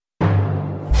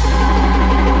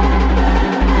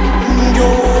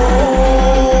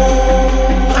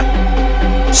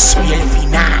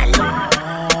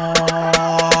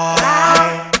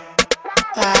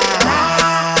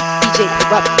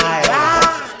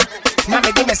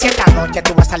Dime si esta noche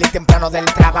tú vas a salir temprano del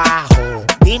trabajo.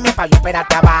 Dime pa' yo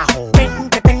esperarte abajo. Ven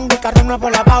que tengo el carro nuevo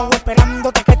lavado,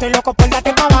 esperándote que estoy loco por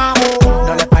darte pa' abajo.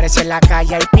 No le parece en la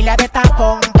calle, hay pila de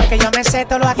tapón, porque yo me sé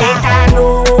todo lo que esta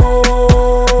noche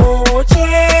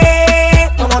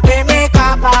tú no te me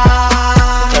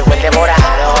escapas. Llegó el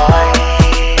devorador.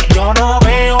 Yo no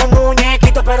veo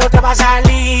muñequito, pero te va a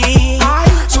salir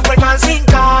Superman sin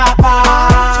capa.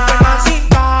 Superman sin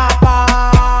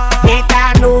capa.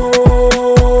 Esta noche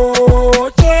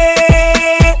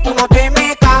tú no te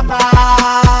me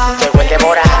escapas. Llegó el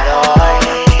devorador.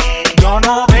 Yo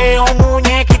no veo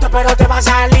muñequito, pero te va a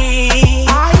salir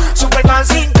Superman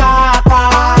sin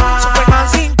capa. Superman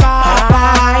sin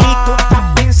capa. Y tú estás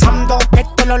pensando que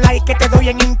todos los likes que te doy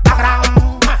en Instagram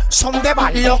son de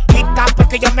loquita,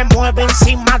 porque yo me muevo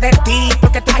encima de ti,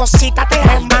 porque tu cosita te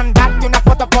es mandarte una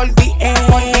foto por DM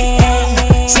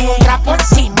sin un trapo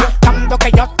encima, buscando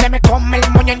que yo te me come el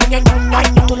moño,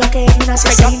 tú lo que eres una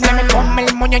asesina. Que yo te me come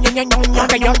el moño,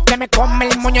 que yo te me come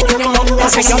el moño, que yo te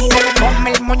me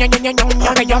come el moño,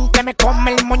 que yo te me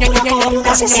come el moño,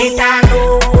 esta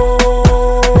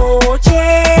noche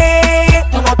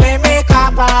tú no te me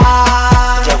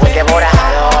escapas. Llegó el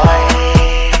devorador.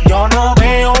 Yo no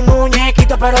veo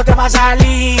muñequito, pero te va a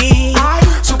salir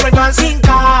Superman sin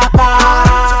capa.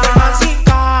 Superman sin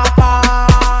capa.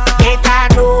 Esta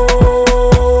noche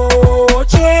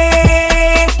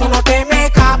tú no te me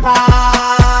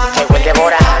escapas. Llegó el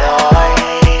devorador.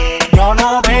 Yo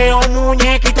no veo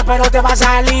muñequito, pero te va a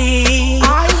salir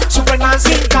Superman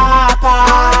sin capa.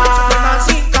 Superman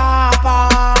sin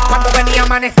capa. Cuando venía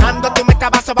manejando tú me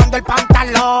estabas sobando el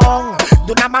pantalón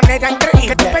de una manera increíble,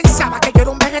 que tú pensabas que yo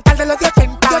era un vegetal de los de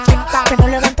 80, que no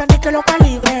levanta ni que lo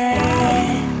calibre.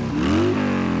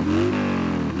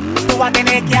 Tú vas a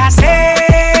tener que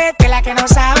hacerte la que no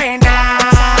sabe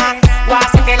nada, o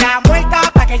hacerte la vuelta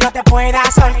pa' que yo te pueda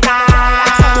soltar.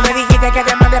 Tú me dijiste que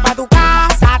te mande pa' tu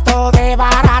casa todo de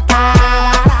barata.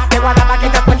 Te voy a dar pa' que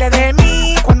te acuerdes de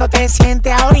mí cuando te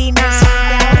sientes a orinar.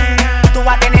 Tú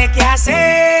vas a tener que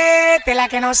hacerte la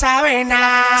que no sabe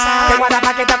nada. Te voy a dar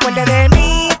pa' que te acuerdes de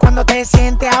mí cuando te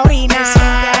sientes a orinar.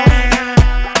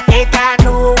 Esta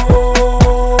noche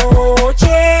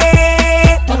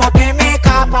tú no te me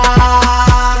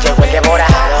escapas. Llegó el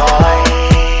devorador.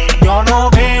 Yo no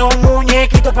veo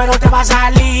muñequito, pero te va a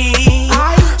salir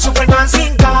Superman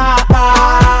sin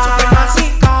capa. Superman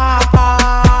sin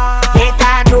capa.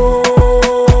 Esta noche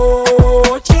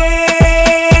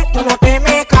tú no te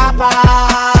me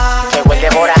escapas. Llegó el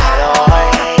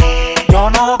devorador. Yo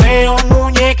no veo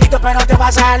muñequito, pero te va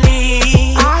a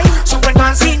salir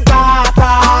Superman sin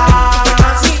capa.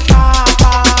 Superman sin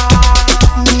capa.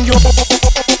 Yo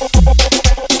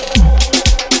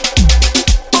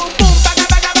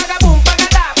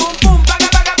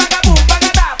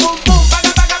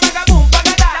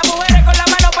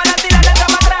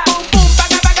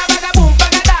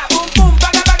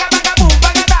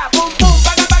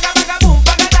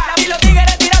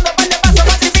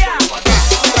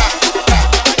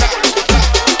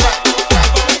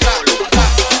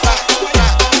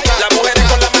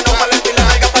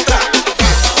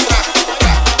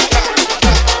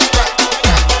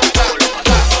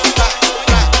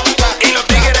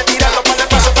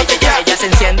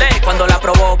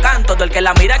todo el que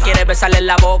la mira quiere besarle en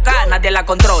la boca, nadie la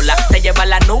controla. Te lleva a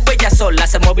la nube ella sola,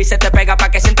 se mueve y se te pega pa'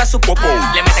 que sienta su popó.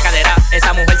 Le mete cadera,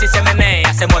 esa mujer si se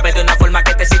menea, se mueve de una forma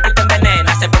que te excita y te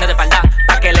envenena. Se pone de espalda,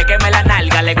 pa' que le queme la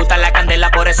nalga, le gusta la candela,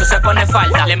 por eso se pone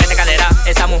falda. Le mete cadera,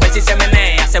 esa mujer si se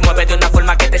menea, se mueve de una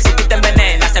forma que te excita y te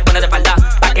envenena. Se pone de espalda,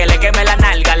 pa' que le queme la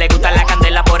nalga, le gusta la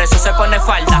candela, por eso se pone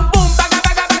falda.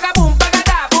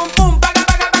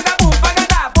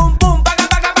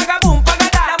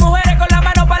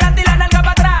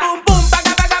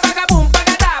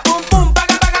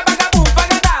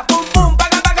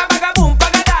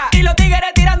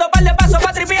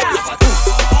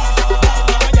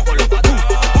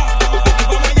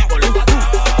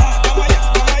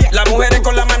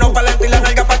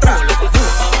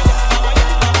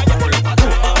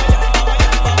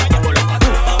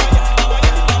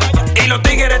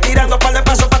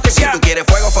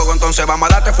 Entonces vamos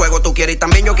a darte fuego, tú quieres y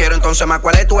también yo quiero. Entonces más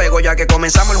cuál es tu ego, ya que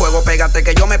comenzamos el juego. Pégate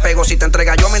que yo me pego, si te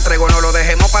entregas yo me entrego. No lo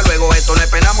dejemos para luego, esto no es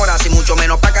para enamorarse y mucho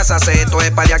menos para casarse. Esto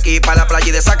es para de aquí, para la playa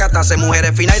y desacatarse.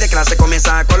 Mujeres finas y de clase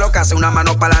comienzan a colocarse una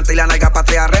mano para adelante y la nalga para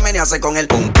atrás, remenearse con el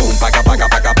pum pum paca paca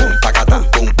paca pum pacata,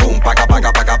 pum pum paca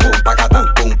paca paca pum pacata,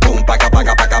 pum pum paca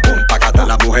paca paca pum pacata.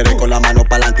 Las mujeres con la mano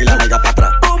para adelante y la nalga para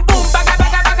atrás.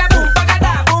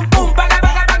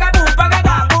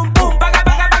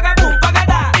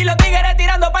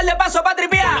 Paso pa'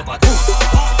 tripear.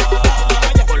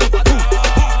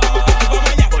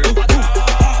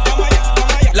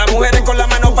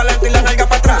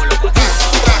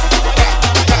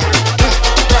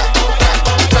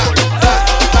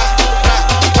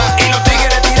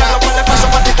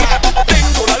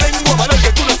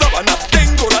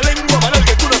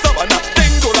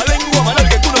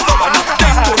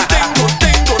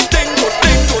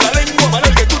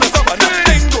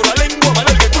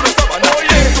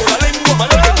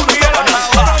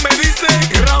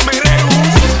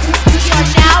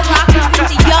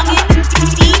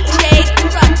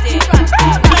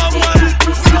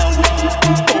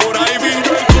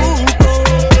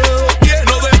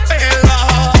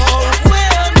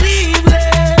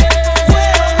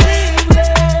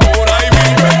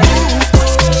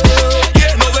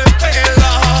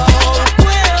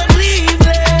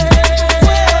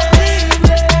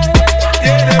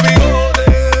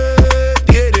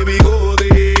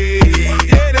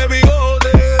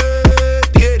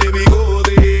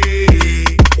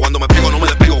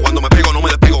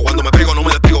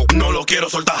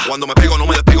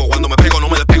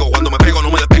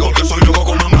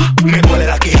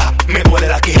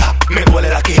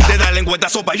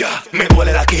 lengüetazo para allá. Me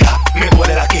duele la quija, me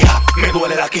duele la quija, me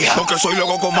duele la quija, porque soy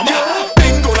loco con mamá.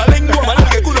 Tengo la lengua más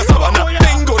larga que una sabana.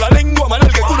 Tengo la lengua más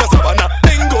larga que una sabana.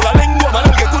 Tengo la lengua más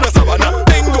larga que una sabana.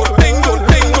 Tengo la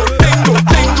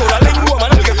lengua más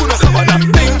larga que una sabana.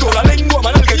 Tengo la lengua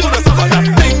más larga que una sabana.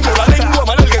 Tengo la lengua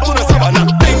más larga que una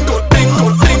sabana. Tengo.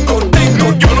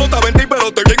 Yo no te vendí, pero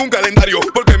estoy en un calendario.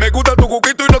 Porque me gusta tu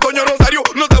cuquito y no Toño Rosario.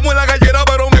 No estamos en la gallera,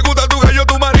 pero me gusta tu gallo,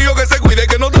 tu marido. Que se cuide,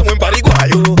 que no estamos en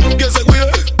Paraguayo. Que se cuide,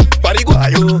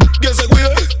 Paraguayo. Que se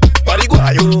cuide,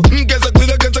 Paraguayo. Que se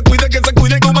cuide, que se cuide, que se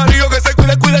cuide tu marido. Que se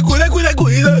cuide, cuide.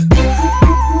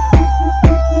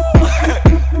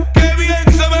 Qué bien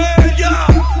se ve ya.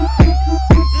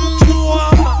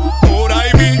 Por ahí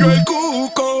vi yo el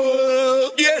cuco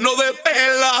lleno de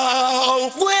pelao.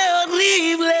 Fue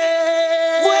horrible.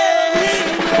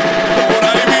 Por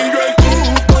ahí vi yo el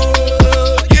cuco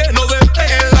lleno de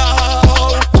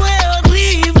pelao. Fue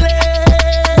horrible.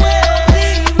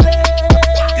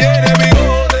 Tiene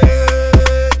bigote,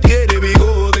 tiene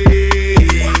bigote,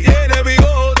 tiene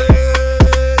bigote,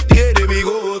 tiene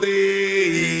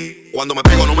bigote. Cuando me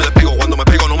pego no me despego, cuando me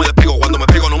pego no me despego, cuando me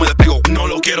pego no me despego, no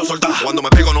lo quiero soltar. Cuando me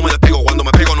pego no me despego, cuando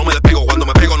me pego no me despego, cuando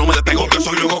me pego no me despego, porque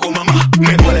soy loco con mamá.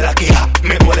 Me duele la quija,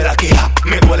 me duele la quija,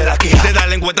 me duele la quija, de dar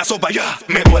lengüetazo para allá.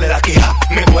 Me duele la quija,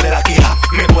 me duele la quija,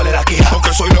 me duele la quija,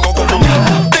 porque soy loco con mamá.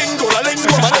 Tengo la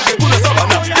lengua más larga que una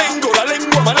sabana. Tengo la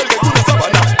lengua más larga que una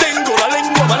sabana. Tengo la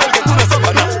lengua más larga que una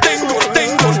sabana. Tengo la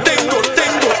lengua más larga que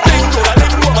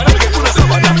una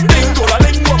sabana. Tengo la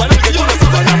lengua más larga que una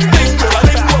sabana. Tengo la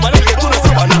lengua más larga que una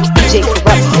sabana. DJ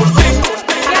Sebastián.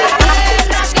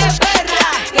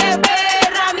 Qué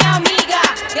perra, mi amiga.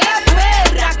 Qué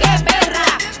perra, mi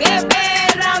amiga. Qué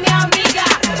perra, mi amiga.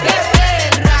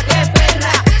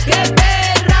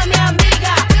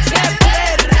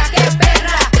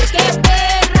 Qué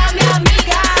perra, mi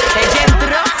amiga. Ella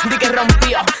entró, di que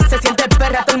rompió. Se siente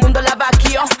perra, todo el mundo la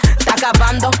vaquió. Está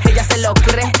acabando, ella se lo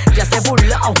cree. Ya se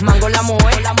burló, mango la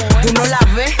mujer. Tú no la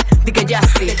ves, di que ya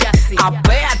sí.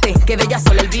 Apéate, que de ella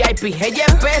sola el VIP. Ella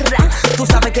es perra, tú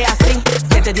sabes que así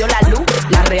se te dio la luz,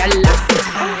 la real Lassie.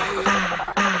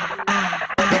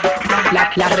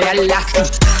 La real Lassie.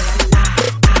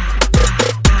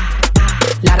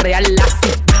 La real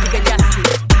Lassie. Di que ya sí,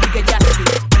 di que ya sí,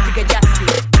 di que ya sí,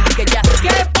 di que ya sí.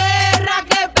 Qué perra,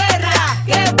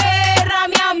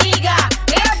 mi amiga.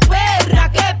 Qué perra,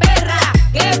 mi amiga.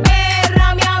 Qué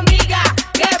perra, mi amiga.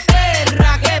 Qué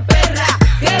perra,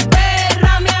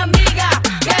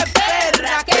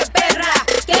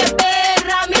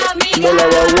 mi amiga. No la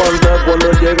va a aguantar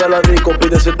cuando llega la disco.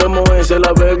 Pide 7 moes, se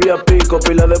la bebe a pico.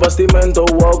 Pila de bastimento,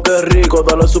 wow, qué rico.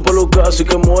 Dale su pelucazo y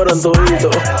que mueran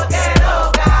toditos.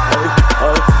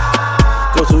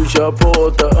 Con su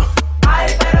chapota.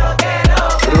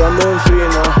 Privando en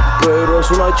fina, pero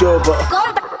es una chopa.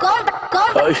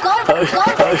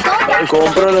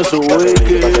 Cómprale su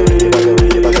wiki.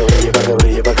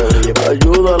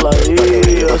 Ayúdala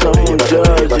ahí a esa muchacha.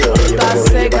 Está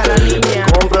seca la niña.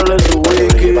 Cómprale su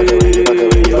wiki.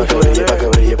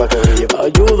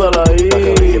 Ayúdala ahí.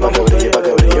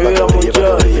 Ella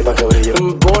muchacha.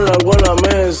 Ponle algo en la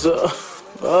mesa.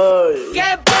 Ay. Qué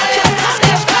perra, mi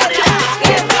amiga. Qué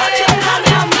perra,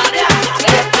 mi amiga.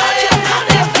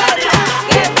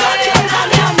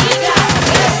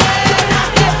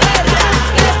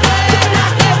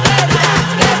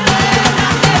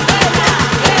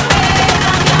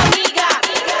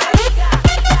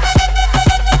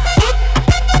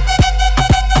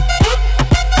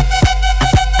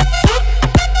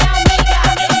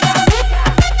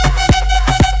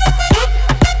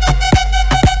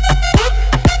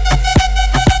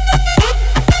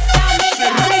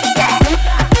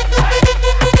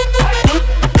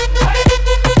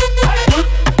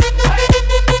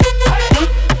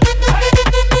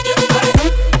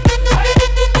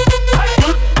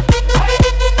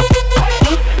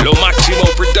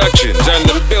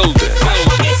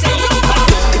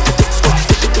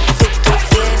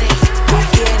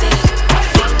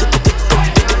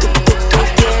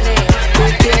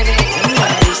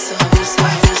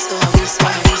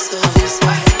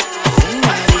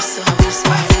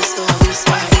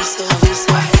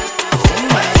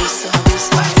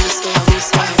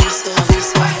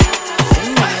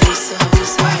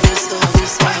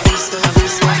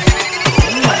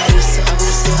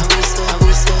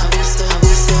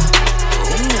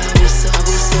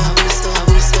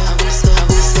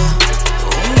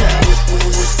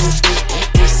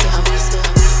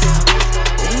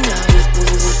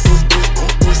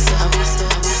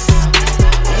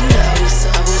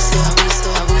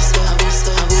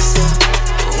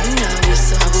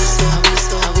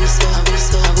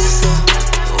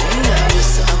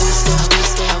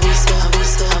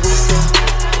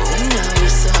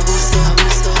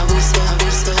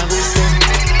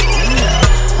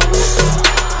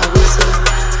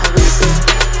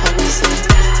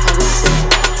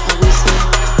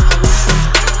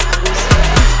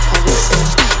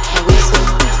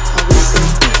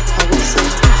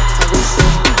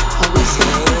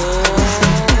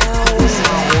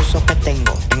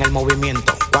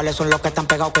 movimiento. ¿Cuáles son los que están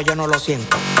pegados que yo no lo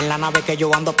siento? En la nave que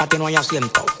yo ando pa' ti no hay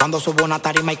asiento. Cuando subo una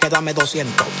tarima y que dame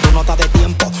 200. Tú no estás de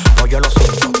tiempo, pues yo lo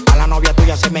siento. A la novia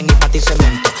tuya semen y pa' ti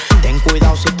cemento. Ten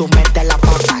cuidado si tú metes la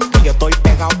pata, que yo estoy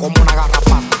pegado como una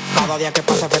garrapata. Cada día que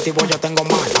pasa festivo yo tengo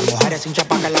más. Las mujeres sin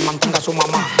chapa que la mantenga su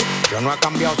mamá. Yo no he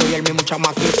cambiado, soy el mismo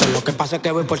chamaquito. Lo que pasa es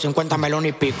que voy por 50 melones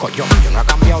y pico. Yo no he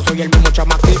cambiado, soy el mismo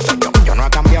chamaquito. Yo no he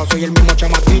cambiado, soy el mismo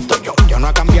chamaquito. Yo no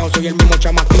he cambiado, soy el mismo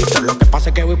chamaquito. Lo que pasa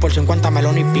es que voy por 50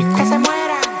 melones y pico. Que se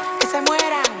mueran, que se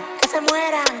mueran, que se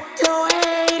mueran los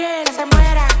haters. Que se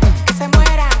mueran, que se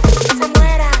mueran, que se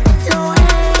mueran los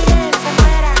haters. Que se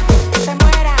mueran, que se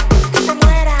mueran, que se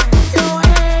mueran los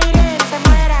haters. Que se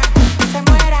mueran, que se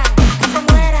mueran, que se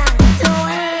mueran los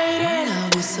haters.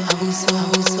 Abuso,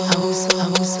 abuso, abuso,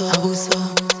 abuso, abuso, abuso.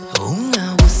 Un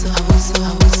abuso, abuso,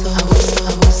 abuso, abuso,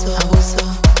 abuso, abuso.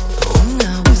 Un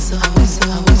abuso, abuso,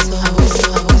 abuso, abuso,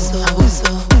 abuso, abuso.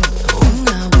 Un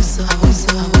abuso,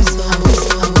 abuso, abuso,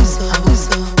 abuso, abuso,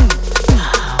 abuso.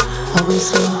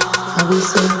 Abuso,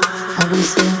 abuso,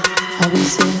 abuso,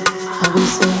 abuso,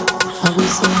 abuso,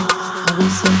 abuso,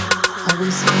 abuso, abuso,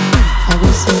 abuso,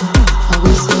 abuso,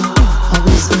 abuso,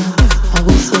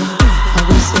 abuso,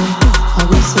 abuso,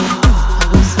 abuso,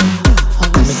 abuso.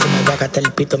 A mí se me va a gastar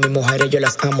el pito, mis mujeres yo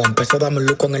las amo. Empezó a darme un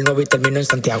look con el nuevo y terminó en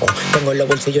Santiago. Tengo los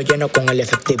bolsillos llenos con el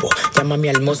efectivo. Llama a mi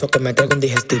hermoso que me traiga un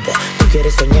digestivo. Tú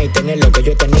quieres soñar y tener lo que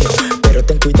yo he tenido, pero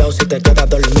ten cuidado si te quedas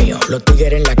dormido. Los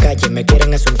tigres en la calle me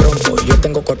quieren hacer un trompo, y yo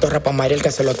tengo cotorra pa' Mariel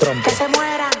que se lo trompo. Que se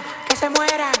mueran, que se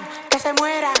mueran, que se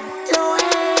mueran los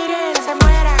haters. Que se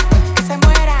mueran, que se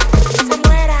mueran, que se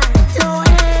mueran los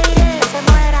haters. Que se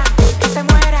mueran, que se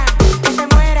mueran, que se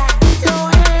mueran los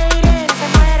haters. Que se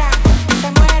mueran, que se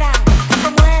mueran, que se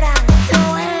mueran los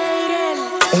haters.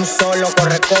 Un solo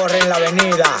corre en la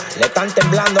avenida. Le están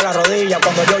temblando las rodillas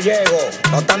cuando yo llego.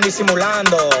 No están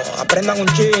disimulando, aprendan un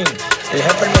chin. El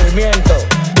jefe del movimiento,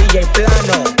 DJ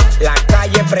Plano. La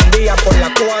calle prendida por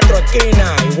las 4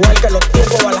 esquinas, igual que los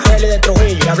tiempos Balaguer y de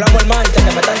Trujillo. Y hablamos el martes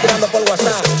que me están tirando por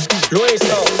WhatsApp.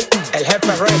 Luiso, el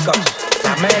jefe Records,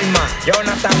 La Melma,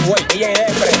 Jonathan Way, DJ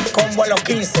Efre, Combo a los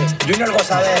 15, Junior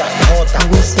Gozadera, J,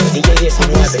 DJ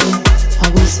 19.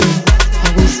 Abuso,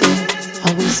 abuso,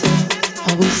 abuso,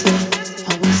 abuso,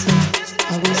 abuso,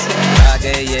 abuso. A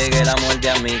que llegue la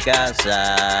muerte a mi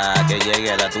casa, que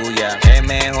llegue la tuya. Es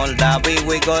mejor dar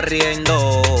pico y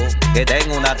corriendo, que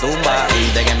tengo una tumba.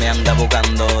 Gente que me anda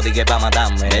buscando, di que pa'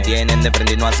 matarme. Me tienen de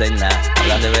frente y no hacen nada.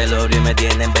 Hablan de velorio y me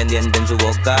tienen pendiente en su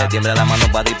boca. Me tiembla la mano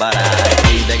pa' disparar.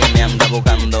 Gente que me anda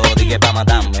buscando, di que pa'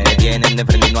 matarme. Me tienen de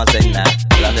frente y no hacen nada.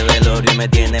 Hablan de velorio y me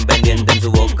tienen pendiente en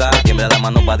su boca. Me tiembla la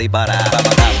mano pa' disparar. Pa'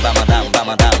 matar, pa' matar, pa'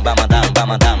 matar, pa' matar, pa'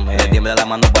 matarme. Me tiembla la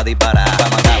mano pa' disparar. Pa'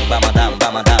 matar, pa' matar,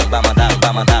 pa' matar, pa' matar,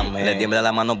 pa' matarme. Le tiembla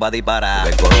la mano pa' disparar.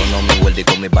 El corono me vuelve y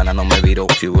con mi pana no me viro.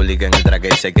 Si bully que en el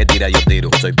traque sé que tira yo tiro.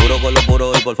 Soy puro con lo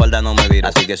puro y por falda no me viro.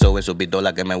 Así que sobe su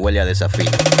pistola que me huele a desafío.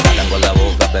 Hablan con la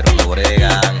boca pero no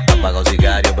bregan. Apago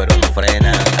cigarro pero no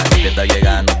frenan. Aquí te está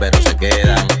llegando pero se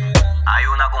quedan. Hay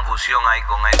una confusión ahí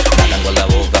con eso. Hablan con la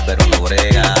boca pero no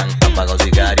bregan. Apago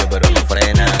cigarro pero no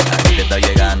frenan. Aquí te está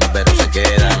llegando pero se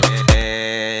quedan.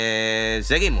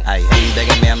 Seguimos. Hay gente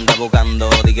que me anda buscando,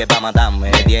 di que pa'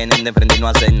 matarme. Me tienen de frente y no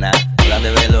hacen nada. Hablan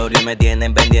de velorio y me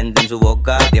tienen pendiente en su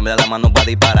boca. Me tiembla la mano pa'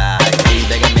 disparar. Hay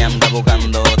gente que me anda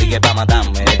buscando, di que pa'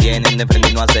 matarme. Me tienen de frente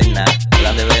y no hacen nada.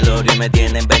 Hablan de velorio y me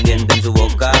tienen pendiente en su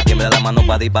boca. Me tiembla la mano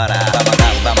pa' disparar. Pa'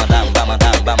 matar, pa' matar, pa'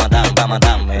 matar, pa' matar, pa'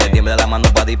 matarme. Me tiembla la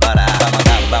mano pa' disparar. Pa'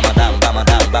 matar, pa' matar, pa'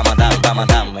 matar, pa' matar, pa'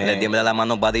 matarme. Le tiembla la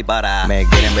mano pa' disparar. Me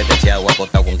quieren ver techeado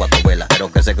acostado con 4 velas.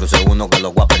 Pero que se cruce uno que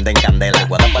los voy a prender en candela. Le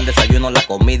voy a dar para el desayuno, la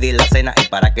comida y la cena. Y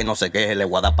para que no se queje le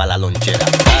voy a dar para la lonchera.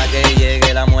 Pa' que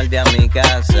llegue la muerte a mi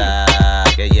casa,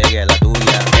 que llegue la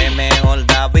tuya. Es mejor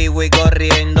dar vivo y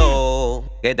corriendo,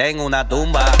 que tengo una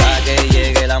tumba. Pa' que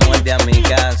llegue la muerte a mi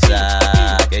casa,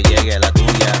 que llegue la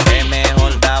tuya. Es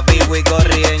mejor dar vivo y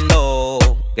corriendo,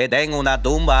 que tengo una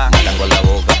tumba. Hablan con la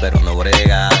boca pero no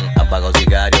bregan. Apago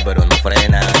cigarro pero no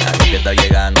frenan. Aquí te está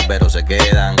llegando pero se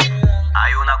quedan.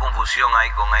 Hay una confusión ahí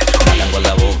con eso. Hablan con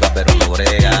la boca pero no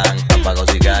bregan. Apago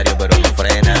cigarro pero no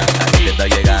frenan. Aquí te está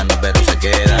llegando pero se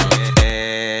quedan.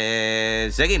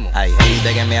 Seguimos. Hay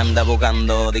gente que me anda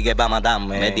buscando, di que pa'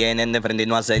 matarme. Me tienen de frente y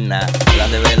no hacen nada. Hablan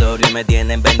de velorio y me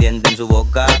tienen pendiente en su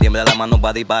boca. Me tiembla la mano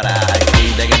pa' disparar. Hay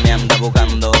gente que me anda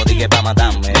buscando, di que pa'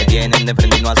 matarme. Me tienen de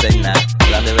frente y no hacen nada.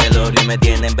 Hablan de velorio y me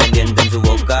tienen pendiente en su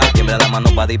boca. Me tiembla la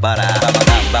mano pa' disparar. Pa'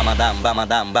 matar, pa' matar, pa'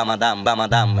 matar, pa' matar, pa'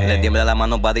 matarme. Le tiembla la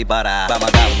mano pa' disparar. Pa'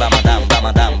 matar, pa' matar, pa'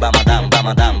 matar, pa' matar, pa'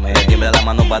 matarme. Le tiembla la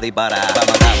mano pa' disparar. Pa'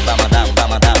 matar, pa' matar, pa'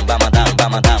 matar, pa' matar, pa'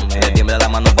 matarme. Le tiembla la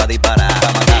mano pa' disparar.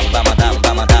 Pa' matar, pa' matar,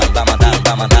 pa' matar, pa' matar,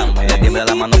 pa' matarme. Le tiembla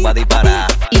la mano pa' disparar.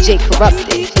 DJ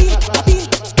Corrupted.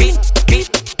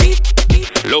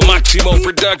 Lo Máximo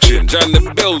Productions on the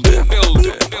building.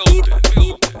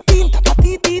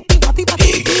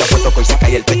 Yo te apuesto que hoy se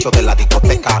cae el techo de la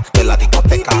discoteca, de la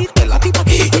discoteca, de la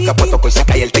discoteca. Yo te apuesto que hoy se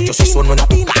cae el techo si sueno en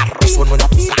tu carro, sueno en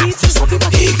tu carro, si sueno en tu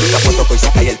carro. Yo te apuesto que hoy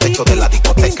se cae el techo de la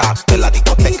discoteca, de la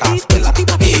discoteca, de la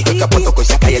discoteca. Yo te apuesto que hoy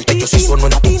se cae el techo si sueno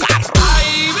en tu carro.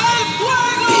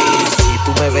 Si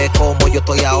tú me ves como yo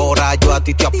estoy ahora, yo a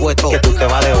ti te apuesto que tú te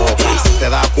vas de boca. Si te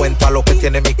das cuenta lo que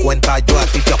tiene mi cuenta, yo a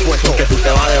ti te apuesto que tú te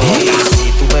vas de boca.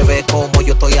 Si tú me ves como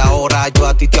yo estoy ahora, yo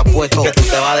a ti te apuesto que tú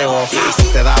te vas de boca. Si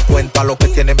te das cuenta lo que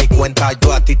tiene mi cuenta,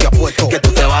 yo a ti te apuesto que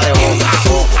tú te vas de boca.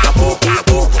 Boca, boca,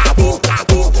 boca, boca,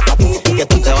 boca, boca, que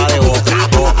tú te vas de boca.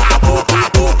 Boca,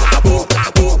 boca, boca,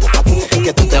 boca, boca,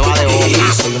 que tú te vas de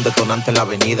boca. Soy un detonante en la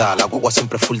avenida, la guagua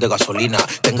siempre full de gasolina.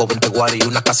 Tengo 20 guaris y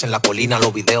una casa en la colina.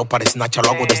 Los videos para Snatcha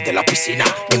lo hago desde la piscina.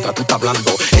 Mientras tú estás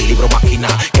hablando, el libro maquina.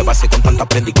 Que va a ser con tanta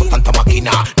prenda y con tanta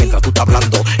máquina. Mientras tú estás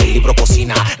hablando, el libro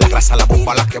cocina. La grasa, la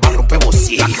bomba, la que va a romper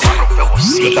bocina.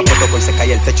 Yo te apuesto que hoy se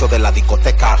cae el techo de la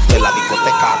discoteca, de la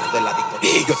discoteca, de la discoteca.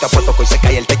 Y yo te apuesto que hoy se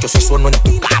cae el techo si sueno en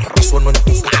tu carro, sueno en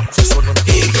tu carro, si sueno en tu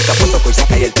carro. Yo te apuesto que hoy se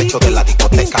cae el techo de la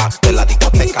discoteca, de la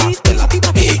discoteca, de la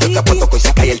discoteca. Y yo te apuesto que hoy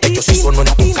se cae el techo si sueno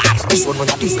en tu carro, sueno en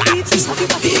tu carro, si sueno en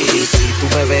tu carro. Si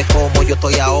tú me ves como yo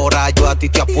estoy ahora, yo a ti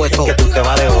te apuesto que tú te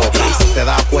vas de boca. Si te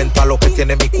das cuenta lo que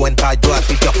tiene mi cuenta, yo a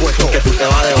ti te apuesto que tú te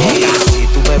vas de boca. Si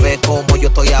tú me ves como yo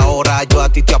estoy ahora, yo a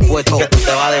ti te apuesto que tú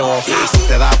te vas de boca. Si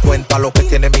te das cuenta lo que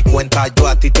tiene mi cuenta, yo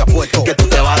a ti te apuesto que tú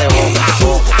te vas de boca.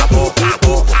 Boca, boca,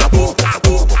 boca, boca,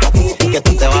 boca, que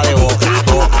tú te vas de boca.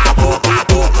 Boca, boca,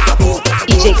 boca, boca,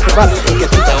 DJ Corrupted. que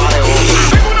tú te vas de boca.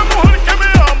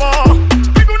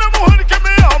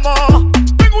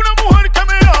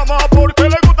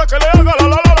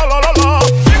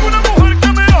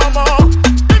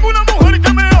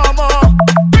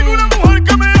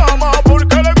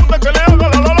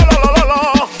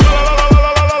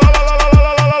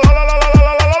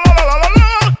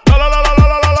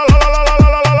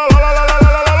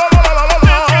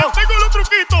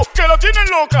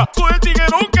 Soy el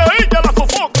tiguerón que a ella la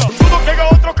sofoca. Dudo que haga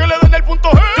otro que le den el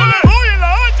punto G. Yo le doy en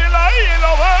la H, en la I, en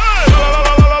la B.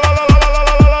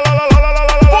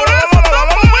 Por eso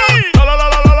estamos ahí.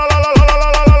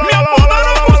 Mi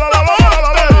apodaron Bustamante.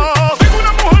 Tengo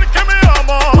una mujer que me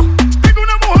ama. Tengo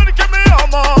una mujer que me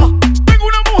ama. Tengo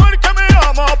una mujer que me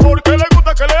ama porque le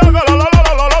gusta que le haga la.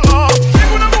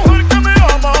 Tengo una mujer que me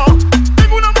ama.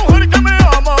 Tengo una mujer que me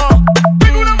ama.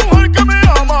 Tengo una mujer que me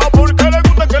ama porque le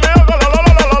gusta que le haga la.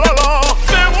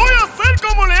 Te voy a hacer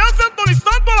como le hace Anthony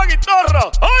Santos a la guitarra.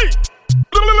 ¡Ay!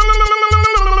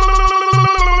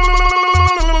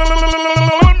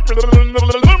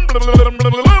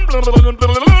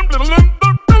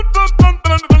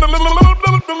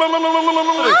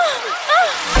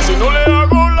 Si no le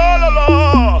hago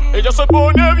la, ella se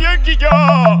pone bien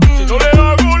quillada. Si no le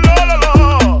hago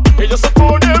la, ella se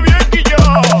pone bien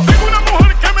quillada. Tengo una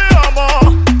mujer que me ama.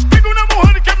 Tengo una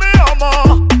mujer que me ama.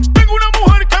 Tengo una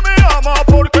mujer que me ama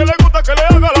porque le gusta que le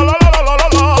haga la.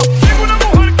 Tengo una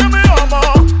mujer que me ama.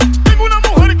 Tengo una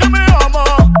mujer que me ama.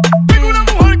 Tengo una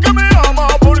mujer que me ama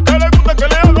porque le gusta que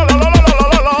le haga la.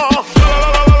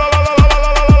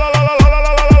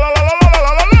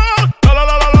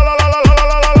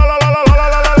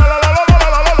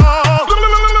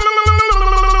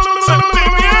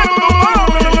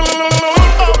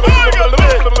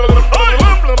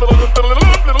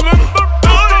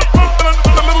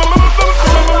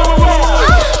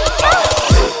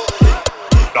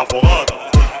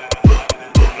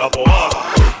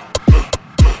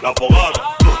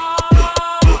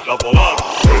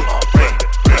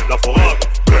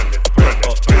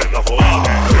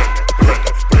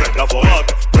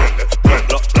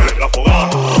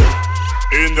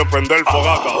 Indio prende el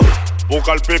fogata,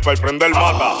 busca el pipa y prende el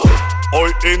mata.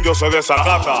 Hoy indio se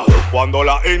desacata cuando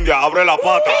la india abre la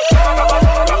pata.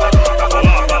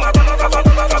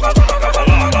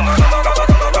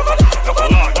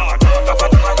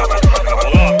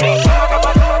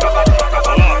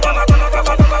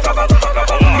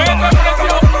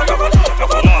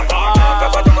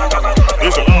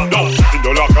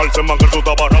 Indio la calce, manga el su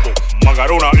tabarrabo.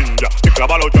 Mangar una india y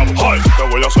clava los chavos. Ay, te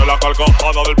voy a hacer la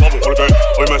carcajada del pavo porque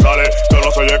hoy me sale que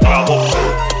no soy esclavo.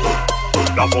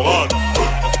 La fogata,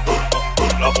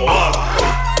 la fogata,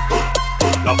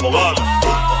 la fogata,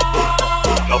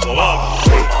 la fogata,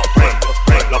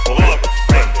 la fogata,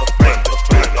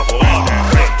 la fogata,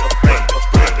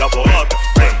 la fogata,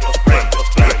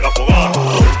 la fogata.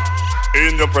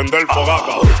 Indio prende el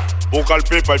fogata, busca el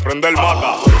pipa y prende el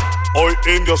mata. Hoy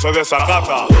indio se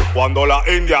desacata cuando la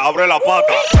india abre la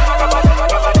pata.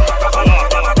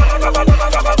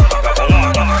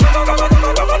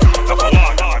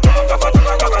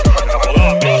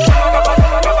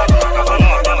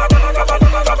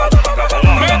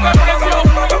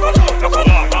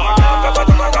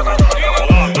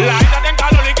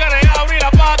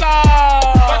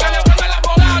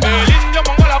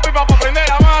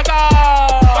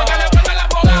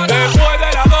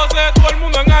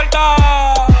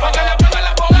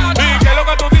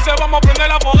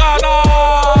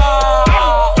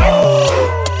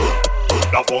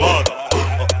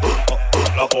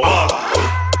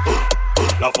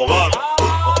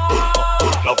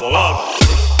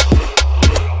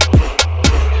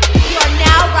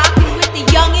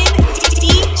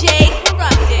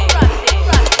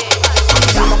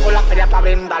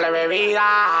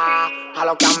 A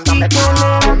los que andan de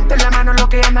levanten la mano los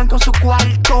que andan con su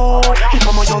cuarto. Y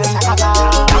como yo desacata,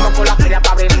 vamos por la feria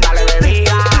pa' brindarle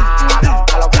bebida.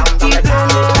 A los que andan de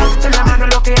levanten la mano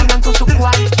los que andan con su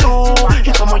cuarto.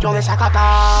 Y como yo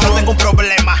desacata. No tengo un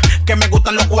problema, que me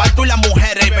gustan los cuartos y las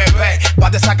mujeres y bebé. Pa'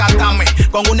 desacatarme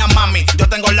con una mami, yo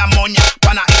tengo la moña,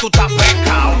 pana, y tú estás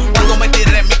pecado. Cuando me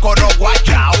tiré mi coro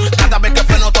guayao, cada vez que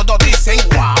freno todos dicen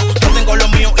wow. Yo tengo lo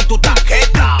mío y tú estás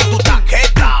quetao, tú estás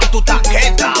quetao, tú estás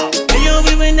quetao. Ellos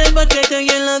viven en el paquete y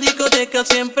en la discoteca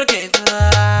siempre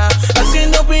queda,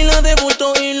 haciendo pilas de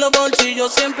bulto y los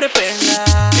bolsillos siempre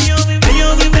pela.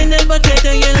 Ellos viven en el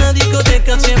paquete y en la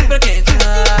discoteca siempre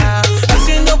queda,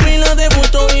 haciendo pilas de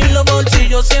bulto y los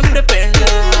bolsillos siempre pela.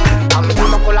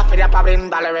 Andamos con la feria pa'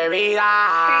 brindarle bebida.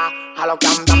 A los que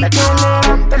andan de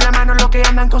levanten la mano los que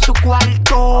andan con su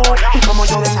cuarto. Y como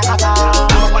yo desacata,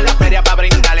 vamos con la feria pa'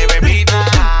 brindarle bebida.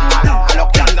 A los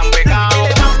que andan pegados,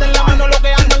 que levanten la mano los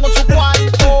que andan con su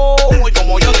cuarto. Y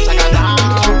como yo desacata.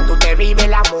 Tú te vives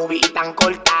la movie tan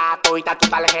cortado y está tu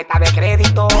tarjeta de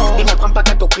crédito. Dime cuánto es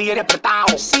que tú quieres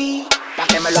prestado. Sí, pa'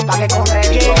 que me lo pague con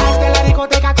rédito. Llegaste a la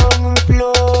discoteca con un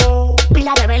flow,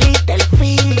 pila de velita, el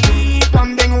fin.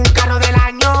 Donde en un carro del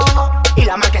año y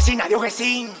la marquesina de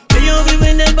Ojesín. Ellos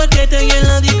viven en el paquete y en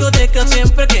la discoteca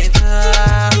siempre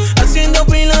queda, haciendo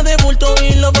pilas de bulto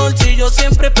y los bolsillos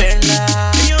siempre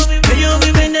pela. Ellos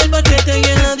viven en el paquete y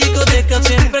en la discoteca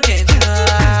siempre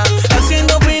queda,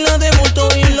 haciendo pilas de bulto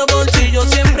y los bolsillos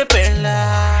siempre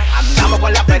pela. Andamos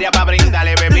con la feria pa'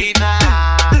 brindarle bebida.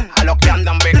 A los que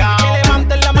andan pegados, que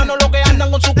levanten la mano los que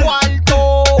andan con su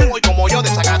cuarto. Y como yo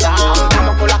desacata.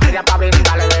 Andamos con la feria pa'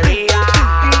 brindarle bebida.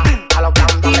 A los que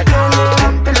andan pegados,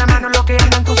 levanten la mano los que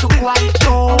andan con su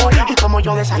cuarto. Y como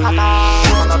yo desacata.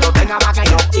 Cuando tú tengas más que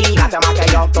yo, dígate más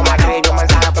que yo. Tú me escribes un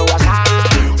mensaje por WhatsApp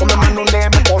o me manda un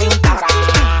DM por Instagram.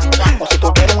 O si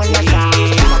tú quieres un Snapchat.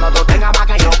 Cuando tú tengas más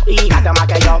que yo, dígate más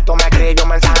que yo. Tú me escribes un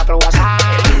mensaje por WhatsApp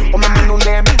o me manda un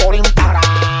DM por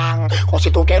Instagram. O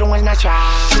si tú quieres un Snapchat.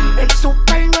 El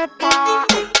super no está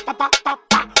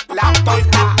la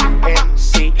torta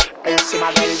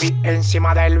encima del beat,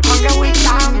 encima del beat. Porque we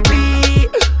can be.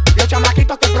 Los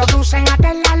chamaquitos que producen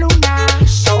hasta en la luna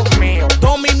son míos.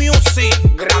 Tommy Music,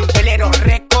 Gran Velero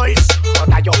Records,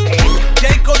 J.J.L.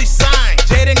 Jayco Design,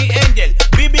 Jeren y Angel,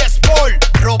 Bibi Sport,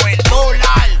 Roberto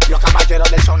Lal, los caballeros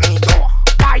del sonido,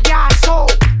 Payaso,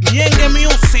 Ñengue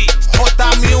Music, J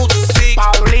Music,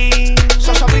 Paulín,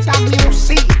 Sosobrita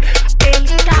Music, El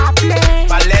Cable,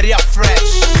 Valeria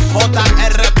Fresh,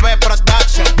 JRP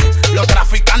Production,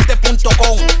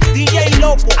 lostraficantes.com, DJ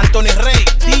Lopo, Anthony Rey,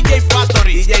 DJ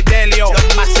Factory, DJ Delio,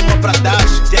 Los Máximos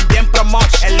Production, Jen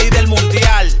Promotion, el líder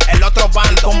mundial, el otro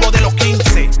bando, combo de los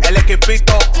 15, el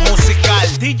equipito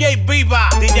musical, DJ Viva,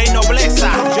 DJ Nobleza,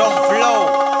 John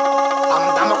Flow.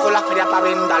 Andamos con la feria pa'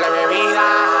 brindarle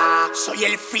bebida. Soy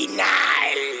el final.